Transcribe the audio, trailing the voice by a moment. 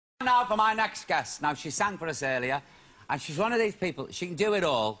Now for my next guest. Now, she sang for us earlier, and she's one of these people, she can do it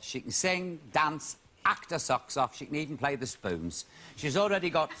all. She can sing, dance, act her socks off, she can even play the spoons. She's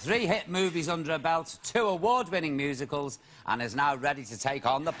already got 3 hit movies under her belt, 2 award-winning musicals, and is now ready to take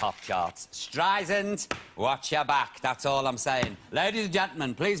on the pop charts. Streisand, watch your back, that's all I'm saying. Ladies and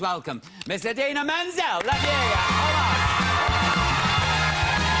gentlemen, please welcome Miss Idina Menzel. Let me hear you. Hold on.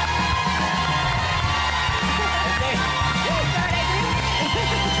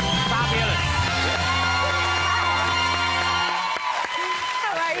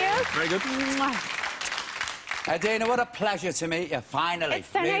 Very good. Idina, what a pleasure to meet you, finally. It's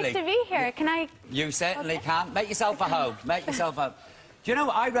so really. nice to be here. Can I... You certainly can. Make yourself at home. Make yourself at home. Do you know,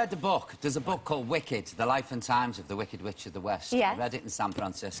 I read the book. There's a book called Wicked, The Life and Times of the Wicked Witch of the West. Yes. I read it in San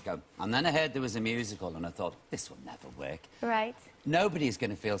Francisco. And then I heard there was a musical, and I thought, this will never work. Right. Nobody's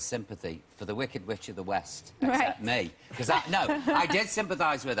going to feel sympathy for the Wicked Witch of the West, except me. Because, I did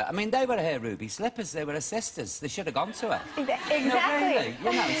sympathise with her. I mean, they were her ruby slippers. They were her sisters. They should have gone to her. Exactly. No, really,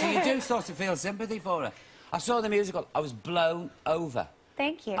 you know, so you do sort of feel sympathy for her. I saw the musical. I was blown over.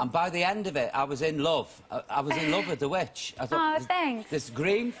 Thank you. And by the end of it, I was in love. I was in love with the witch. I thought, oh, thanks. This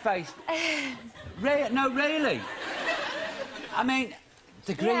green face... No, really. I mean,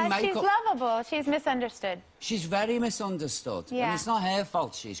 the green makeup... she's lovable. She's misunderstood. She's very misunderstood. Yeah. And it's not her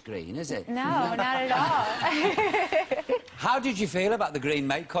fault she's green, is it? No, not at all. How did you feel about the green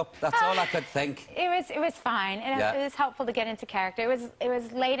makeup? That's all I could think. It was fine. It was helpful to get into character. It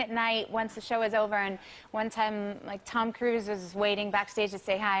was late at night once the show was over, and one time, like, Tom Cruise was waiting backstage to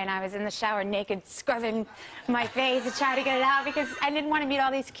say hi, and I was in the shower naked, scrubbing my face to try to get it out because I didn't want to meet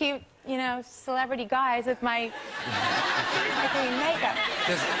all these cute, you know, celebrity guys with my green makeup.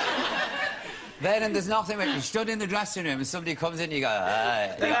 Then there's nothing when you stood in the dressing room and somebody comes in and you go,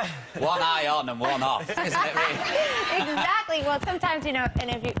 hey, one eye on and one off, isn't it really? Exactly. Well, sometimes, you know, and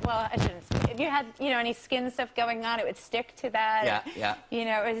if you, well, I shouldn't speak. If you had, you know, any skin stuff going on, it would stick to that. Yeah, yeah. You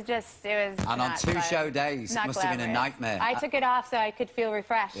know, it was And on 2 show days, it must have been a nightmare. I took it off so I could feel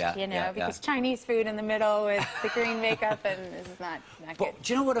refreshed, you know, because Chinese food in the middle with the green makeup, and this is not good. But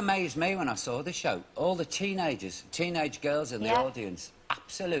do you know what amazed me when I saw the show? All the teenage girls in the audience,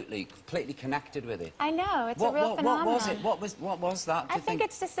 absolutely, completely connected with it. I know, it's a real phenomenon. What was it? What was that? I think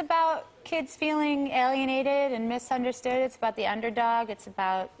it's just about kids feeling alienated and misunderstood. It's about the underdog. It's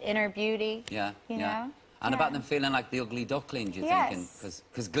about inner beauty. Yeah, you know? And about them feeling like the ugly duckling, you're thinking?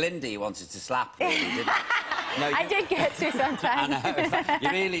 Because Glindy wanted to slap me, didn't no, I did get to sometimes. I know, you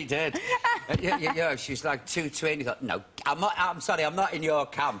really did. you know, she's like too twin. You thought, no, I'm sorry, I'm not in your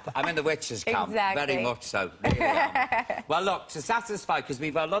camp. I'm in the witches' camp. Exactly. Very much so. Really am. Well, look, to satisfy, because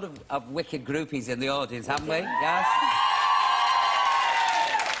we've got a lot of wicked groupies in the audience, haven't we? Yes?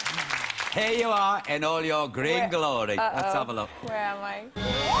 Here you are in all your green glory. Let's have a look. Where am I?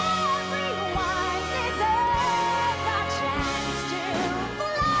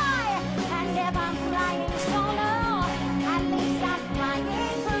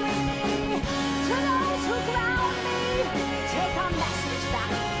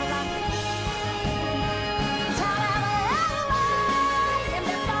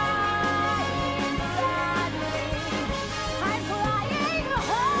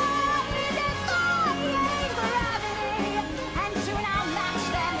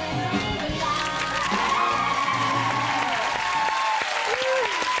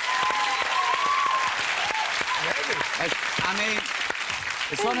 I mean,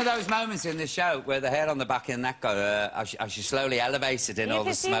 it's one of those moments in the show where the hair on the back of the neck go, as you slowly elevated in all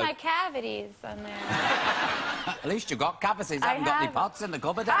the smoke. You can see my cavities on there. At least you got cavities. I haven't got any pots in the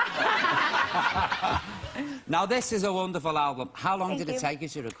cupboard. Now, this is a wonderful album. How long did it take you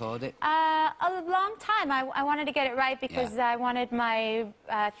to record it? A long time. I wanted to get it right because I wanted my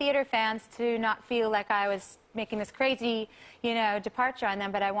theatre fans to not feel like I was making this crazy, you know, departure on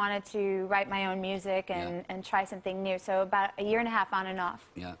them, but I wanted to write my own music and try something new. So about a year and a half on and off.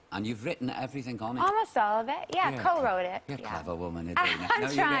 Yeah, and you've written everything on it? Almost all of it. Yeah, co-wrote it. You're a clever woman, Idina.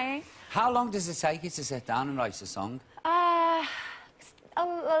 I'm trying. How long does it take you to sit down and write a song?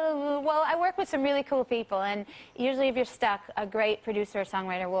 Well, I work with some really cool people, and usually if you're stuck, a great producer or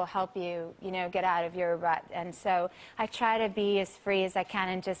songwriter will help you, you know, get out of your rut. And so I try to be as free as I can,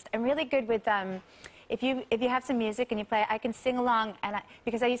 and I'm really good with if you have some music and you play, I can sing along. And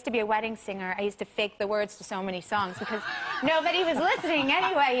because I used to be a wedding singer, I used to fake the words to so many songs because nobody was listening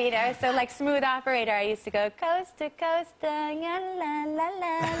anyway, you know. So like Smooth Operator, I used to go coast to coast, la la la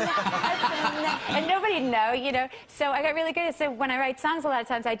la, and nobody'd know, you know. So I got really good. So when I write songs, a lot of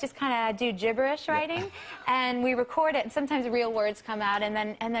times I just kind of do gibberish writing, and we record it. And sometimes real words come out, and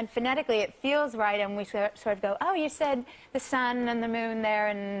then phonetically it feels right, and we sort of go, oh, you said the sun and the moon there,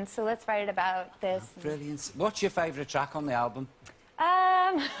 and so let's write it about this. Oh, brilliant. What's your favourite track on the album?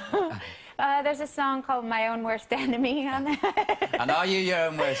 There's a song called My Own Worst Enemy on there. And are you your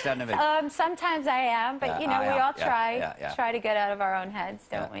own worst enemy? Sometimes I am, but you know, we all try to get out of our own heads,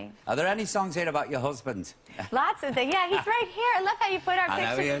 don't we? Are there any songs here about your husband? Lots of things. Yeah, he's right here. I love how you put our pictures.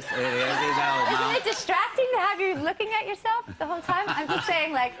 I know he is. He's old, Isn't it distracting to have you looking at yourself the whole time? I'm just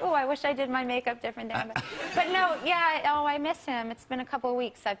saying, like, oh, I wish I did my makeup different there. But no, yeah, oh, I miss him. It's been a couple of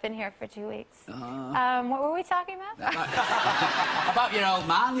weeks. I've been here for 2 weeks. What were we talking about? About your old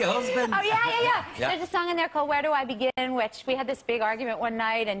man, your husband. Oh, yeah. There's a song in there called Where Do I Begin, which we had this big argument one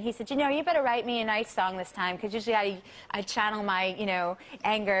night, and he said, you know, you better write me a nice song this time, because usually I channel my, you know,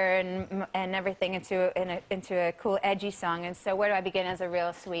 anger and everything into a cool, edgy song. And so Where Do I Begin is a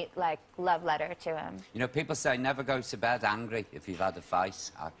real sweet, like, love letter to him. You know, people say never go to bed angry if you've had a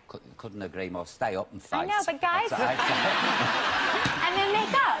fight. I couldn't agree more. Stay up and fight. I know, but guys... and then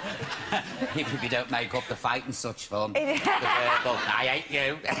make up. If you don't make up, the fighting's such fun. The verbal, I hate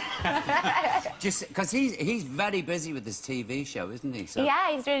you. Just because he's very busy with this TV show, isn't he? So...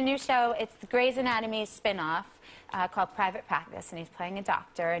 Yeah, he's doing a new show. It's the Grey's Anatomy spin-off. Called Private Practice, and he's playing a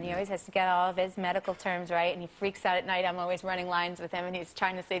doctor, and he always has to get all of his medical terms right, and he freaks out at night. I'm always running lines with him, and he's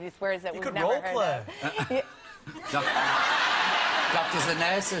trying to say these words that we've never heard of. Doctors and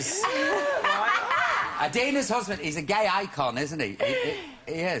nurses. Idina's husband, he's a gay icon, isn't he?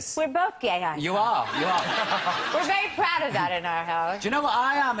 He is. We're both gay icons. You are. We're very proud of that in our house. Do you know what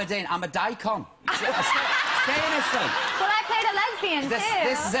I am, Idina? I'm a daikon. Seriously. Well, I played a lesbian, too.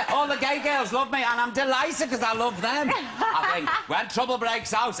 This is it. All the gay girls love me, and I'm delighted because I love them. I think, when trouble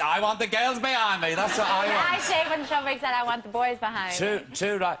breaks out, I want the girls behind me. That's what I want. I say when trouble breaks out, I want the boys behind me.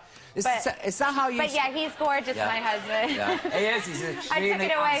 True, right. Is that how you... But yeah, he's gorgeous, my husband. Yeah. He is. He's extremely I took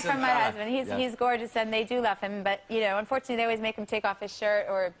it away from my fella. husband. He's gorgeous, and they do love him. But, you know, unfortunately, they always make him take off his shirt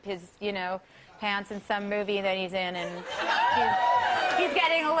or his, you know, pants in some movie that he's in, and he's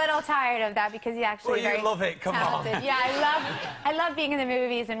getting a little tired of that because he actually you love it, come talented. on. Yeah, I love being in the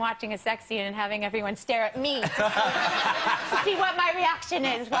movies and watching a sex scene and having everyone stare at me to see what my reaction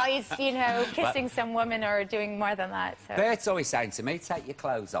is while he's, you know, kissing some woman or doing more than that. So. Bert's always saying to me, take your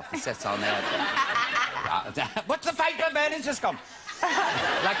clothes off and sit on there. What's the fate for Bert? It's just gone.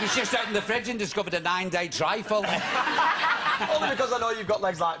 Like he's just opened the fridge and discovered a 9-day trifle. Only because I know you've got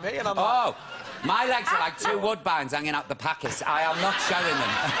legs like me, and I'm like... My legs are like 2 woodbines hanging out the packets. I am not showing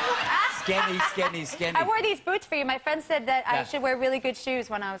them. Skinny. I wore these boots for you. My friend said that I should wear really good shoes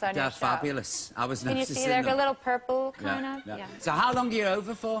when I was on your show. They're fabulous. I was Can you see they're a little purple, kind of? Yeah. So how long are you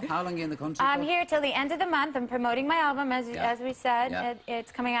over for? How long are you in the country I'm here till the end of the month. I'm promoting my album, as we said. Yeah.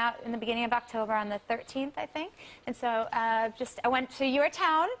 It's coming out in the beginning of October on the 13th, I think. And so I went to your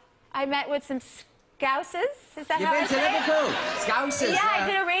town. I met with some Scousers, is that how I say it? You've been to Liverpool? Scousers, yeah, I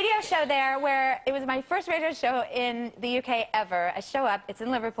did a radio show there where it was my first radio show in the UK ever. I show up, it's in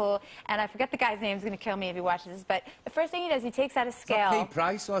Liverpool, and I forget the guy's name, he's going to kill me if he watches this, but the first thing he does, he takes out a scale. Pete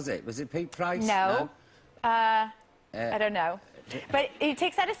Price, was it? Was it Pete Price? No. I don't know. But he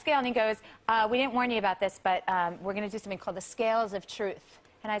takes out a scale and he goes, we didn't warn you about this, but we're going to do something called the Scales of Truth.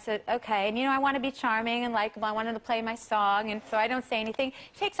 And I said, okay. And, you know, I want to be charming and likable. I wanted to play my song, and so I don't say anything.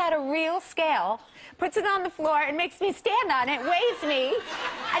 Takes out a real scale, puts it on the floor, and makes me stand on it, weighs me,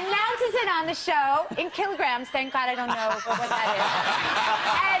 announces it on the show in kilograms. Thank God I don't know what that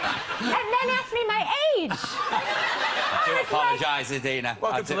is. And then asks me my age. I do apologise, Idina.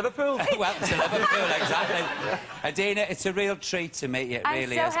 Welcome to Liverpool. Welcome to Liverpool, exactly. Idina, it's a real treat to meet you. It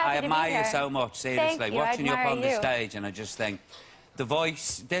really is. I admire you so much, seriously. Thank you. Watching you up on the stage, and I just think... The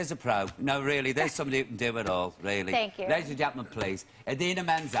voice, there's a pro. No, really, there's somebody who can do it all, really. Thank you. Ladies and gentlemen, please, Idina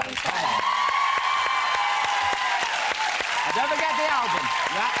Menzel. And don't forget the album.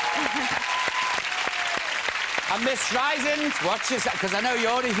 Yeah. And Miss Streisand, watch this, because I know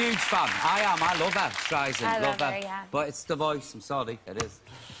you're a huge fan. I am. I love her, Streisand. I love her, yeah. But it's the voice. I'm sorry, it is.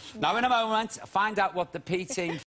 Now, in a moment, find out what the P team